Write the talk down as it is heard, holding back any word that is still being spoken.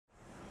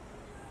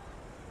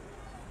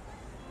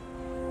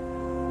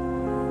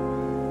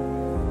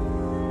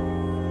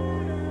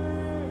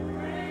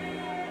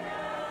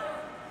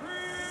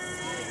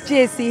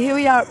Jessie, here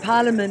we are at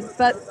Parliament,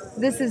 but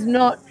this is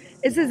not,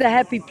 this is a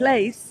happy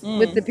place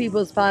with the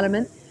People's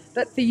Parliament,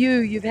 but for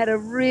you, you've had a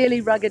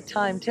really rugged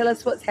time. Tell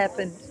us what's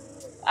happened.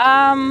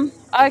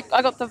 I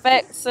got the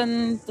vax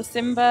in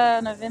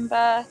December,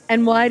 November.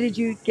 And why did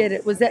you get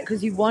it? Was that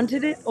because you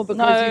wanted it or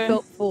because you No,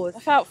 felt forced? I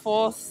felt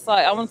forced.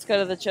 Like, I wanted to go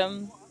to the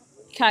gym.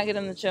 You can't get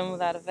in the gym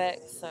without a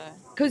vax, so.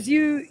 Because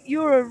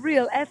you're a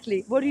real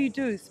athlete. What do you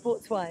do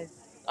sports-wise?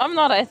 I'm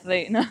not an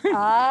athlete, no.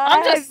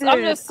 I'm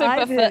just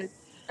super fit.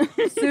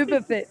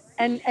 Super fit.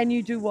 And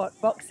you do what?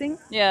 Boxing?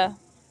 Yeah.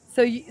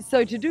 So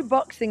to do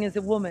boxing as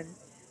a woman,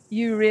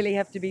 you really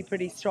have to be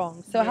pretty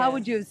strong. So how Yeah.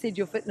 would you have said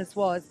your fitness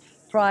was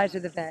prior to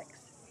the vax?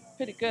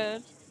 Pretty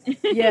good.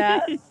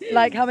 Yeah,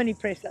 like how many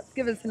press-ups?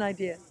 Give us an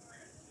idea.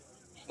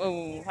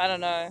 Oh, I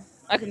don't know.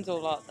 I can do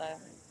a lot though.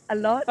 A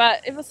lot?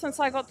 But ever since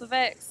I got the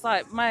vax,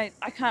 like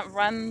I can't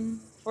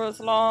run for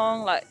as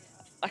long. Like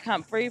I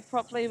can't breathe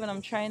properly when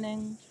I'm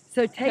training.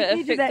 So take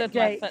me to that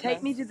day. fitness.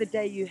 Take me to the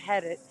day you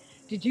had it.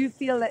 Did you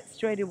feel that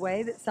straight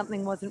away that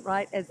something wasn't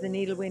right as the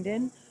needle went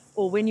in?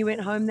 Or when you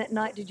went home that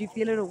night, did you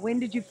feel it? Or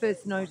when did you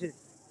first notice?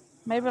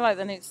 Maybe like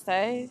the next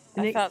day.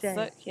 I felt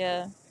sick,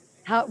 yeah.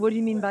 What do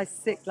you mean by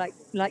sick?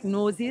 Like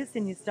nauseous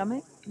in your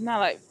stomach? No,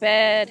 like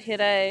bad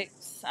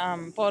headaches,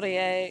 body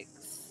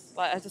aches.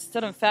 Like I just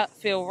didn't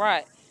feel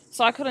right.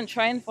 So I couldn't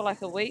train for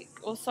like a week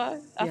or so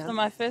after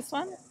my first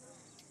one.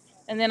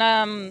 And then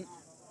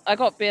I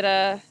got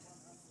better.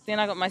 Then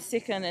I got my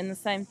second and the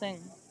same thing.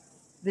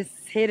 The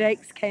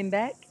headaches came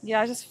back? Yeah,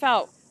 I just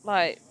felt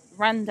like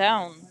run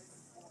down.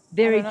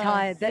 Very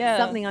tired. That's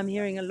something I'm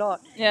hearing a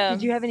lot. Yeah.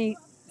 Did you have any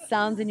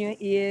sounds in your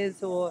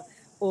ears or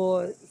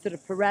sort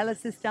of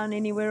paralysis down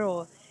anywhere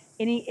or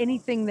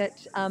anything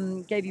that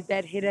gave you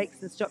bad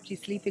headaches and stopped you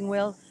sleeping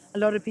well? A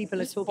lot of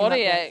people are talking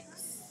body about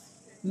aches.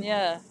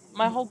 Yeah,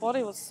 my whole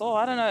body was sore.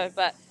 I don't know,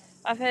 but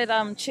I've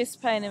had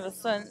chest pain ever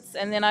since.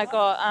 And then I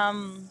got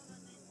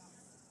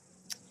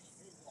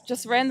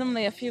just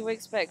randomly a few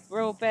weeks back,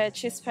 real bad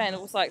chest pain.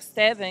 It was like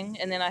stabbing,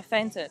 and then I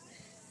fainted.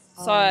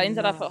 So I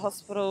ended up at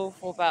hospital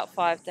for about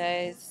 5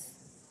 days.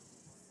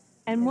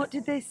 And what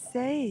did they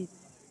say?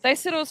 They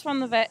said it was from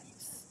the vax.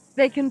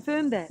 They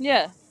confirmed that?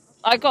 Yeah.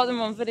 I got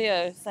them on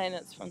video saying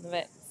it's from the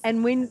vax.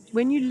 And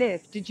when you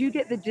left, did you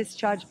get the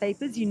discharge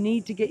papers? You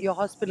need to get your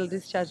hospital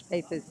discharge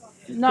papers.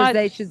 No. Because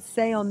they should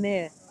say on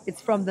there,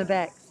 it's from the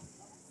vax.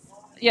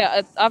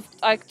 Yeah,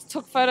 I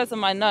took photos of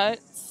my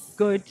notes.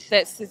 Good.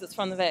 That says it's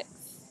from the vax.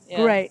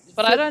 Yeah. Great.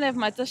 But I don't have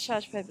my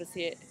discharge papers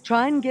yet.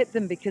 Try and get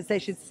them because they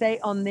should say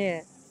on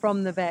there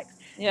from the vax.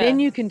 Yeah. Then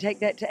you can take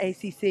that to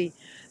ACC.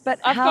 But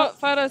I've got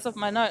photos of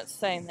my notes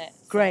saying that.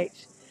 So.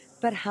 Great.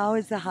 But how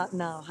is the heart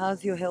now?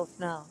 How's your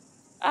health now?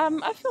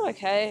 I feel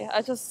okay.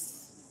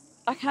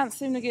 I can't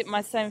seem to get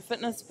my same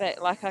fitness back.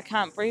 Like I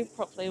can't breathe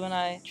properly when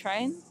I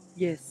train.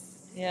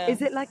 Yes. Yeah.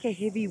 Is it like a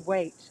heavy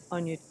weight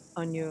on your?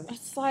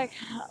 It's like,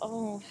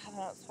 oh, how do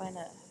I explain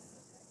it?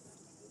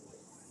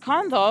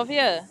 Kind of,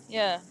 yeah,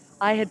 yeah.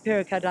 I had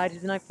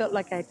pericarditis and I felt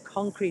like I had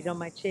concrete on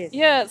my chest.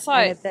 Yeah, it's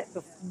like I had that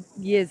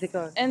years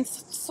ago. And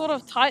sort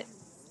of tight.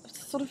 It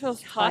sort of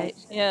feels tight.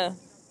 Yeah.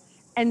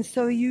 And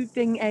so are you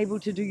being able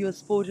to do your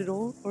sport at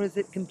all, or is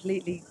it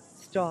completely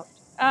stopped?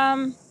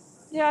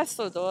 Yeah, I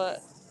still do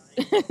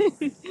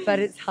it. But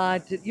it's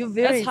hard to. You're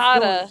very. It's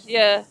harder. Staunch.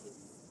 Yeah.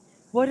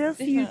 What else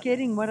are you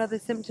getting? What other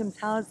symptoms?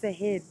 How's the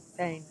head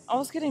pain? I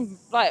was getting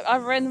I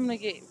randomly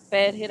get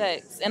bad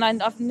headaches, and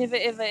I've never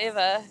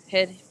ever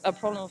had a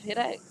problem with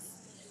headaches.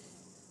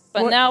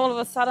 But now all of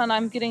a sudden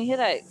I'm getting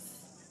headaches.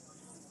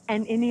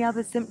 And any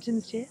other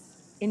symptoms, Jess?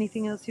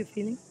 Anything else you're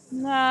feeling?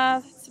 Nah,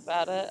 that's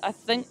about it. I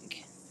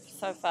think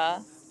so far.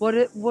 What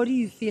are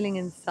you feeling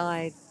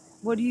inside?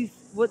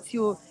 What's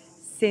your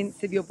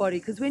sense of your body?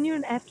 Because when you're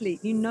an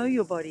athlete, you know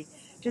your body.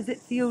 Does it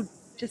feel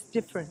just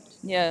different?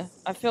 Yeah,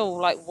 I feel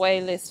like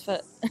way less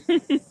fit.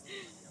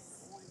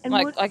 And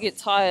like I get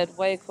tired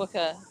way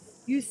quicker.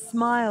 You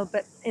smile,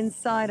 but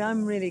inside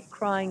I'm really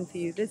crying for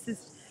you.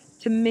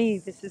 To me,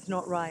 this is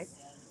not right.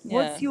 Yeah.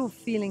 What's your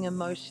feeling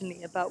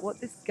emotionally about what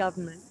this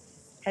government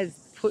has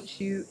put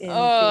you in? Oh,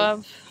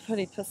 I'm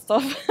pretty pissed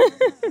off.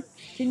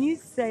 Can you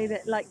say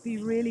that, like, be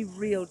really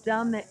real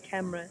down that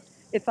camera?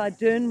 If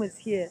Ardern was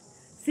here,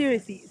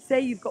 seriously,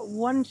 say you've got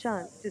one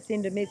chance to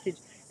send a message,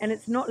 and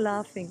it's not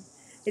laughing.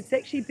 It's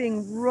actually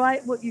being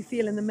right what you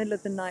feel in the middle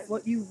of the night,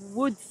 what you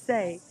would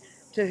say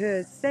to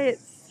her. Say it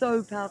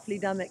so powerfully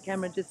down that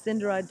camera.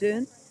 Jacinda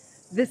Ardern,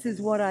 this is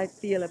what I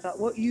feel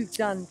about what you've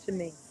done to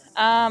me.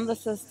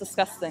 This is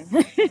disgusting.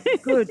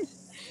 Good.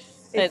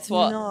 It's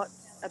not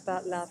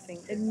about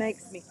laughing. It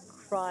makes me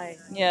cry.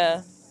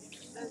 Yeah.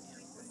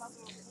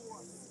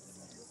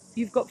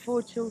 You've got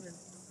 4 children.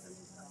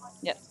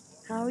 Yep.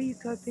 How are you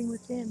coping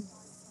with them?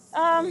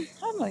 I'm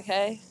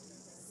okay.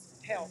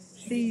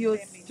 See, you're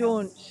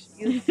staunch.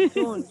 You're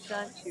staunch,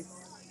 aren't you?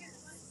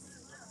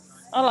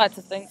 I like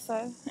to think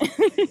so.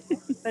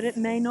 But it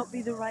may not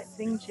be the right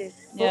thing, Jess.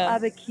 For Yeah.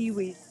 other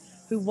Kiwis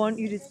who want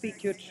you to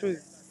speak your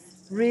truth,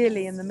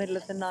 really in the middle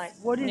of the night.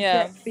 What is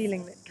that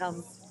feeling that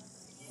comes?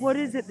 What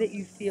is it that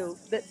you feel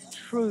that's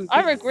true?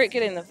 I regret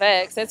getting the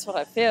vax. That's what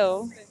I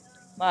feel.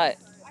 Like,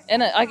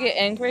 and I get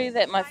angry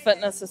that my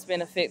fitness has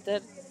been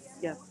affected.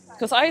 Yeah.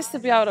 Because I used to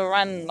be able to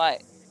run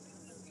like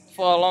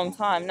for a long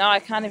time. Now I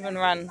can't even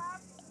run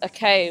a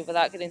K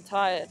without getting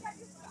tired.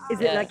 Is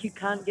it Yeah. like you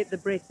can't get the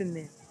breath in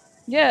there?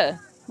 Yeah.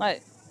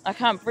 Like, I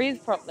can't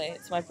breathe properly.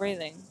 It's my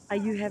breathing. Are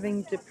you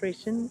having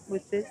depression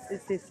with this?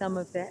 Is there some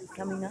of that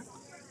coming up?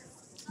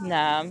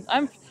 Nah,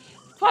 I'm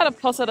quite a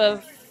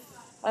positive.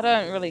 I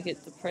don't really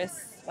get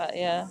depressed, but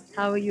yeah.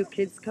 How are your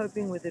kids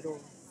coping with it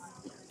all?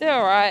 They're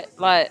alright.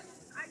 Like,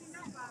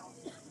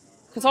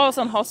 because I was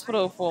in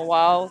hospital for a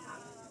while,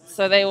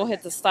 so they all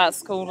had to start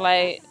school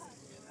late.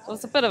 It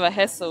was a bit of a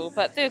hassle,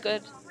 but they're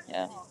good.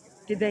 Yeah.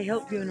 Did they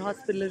help you in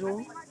hospital at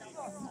all?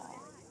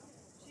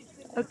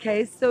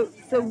 Okay, so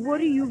what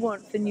do you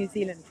want for New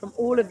Zealand from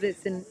all of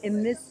this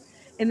in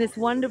this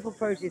wonderful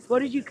process? What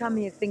did you come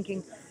here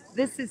thinking?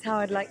 This is how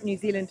I'd like New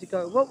Zealand to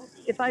go. What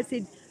if I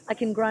said I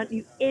can grant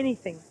you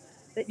anything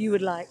that you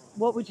would like?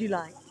 What would you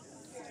like?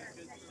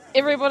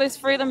 Everybody's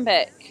freedom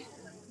back.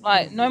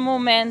 Like, no more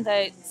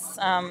mandates,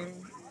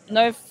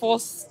 no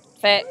forced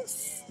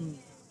facts,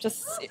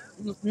 just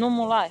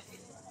normal life.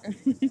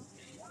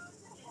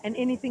 And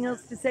anything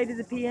else to say to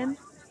the PM?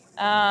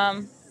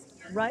 um,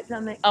 Right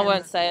down that I camera.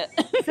 won't say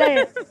it. Say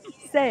it.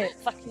 Say it.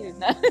 Fuck you,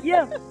 no.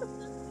 Yeah.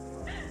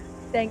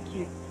 Thank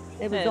you.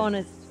 It was Yeah.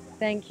 honest.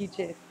 Thank you,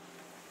 Jeff.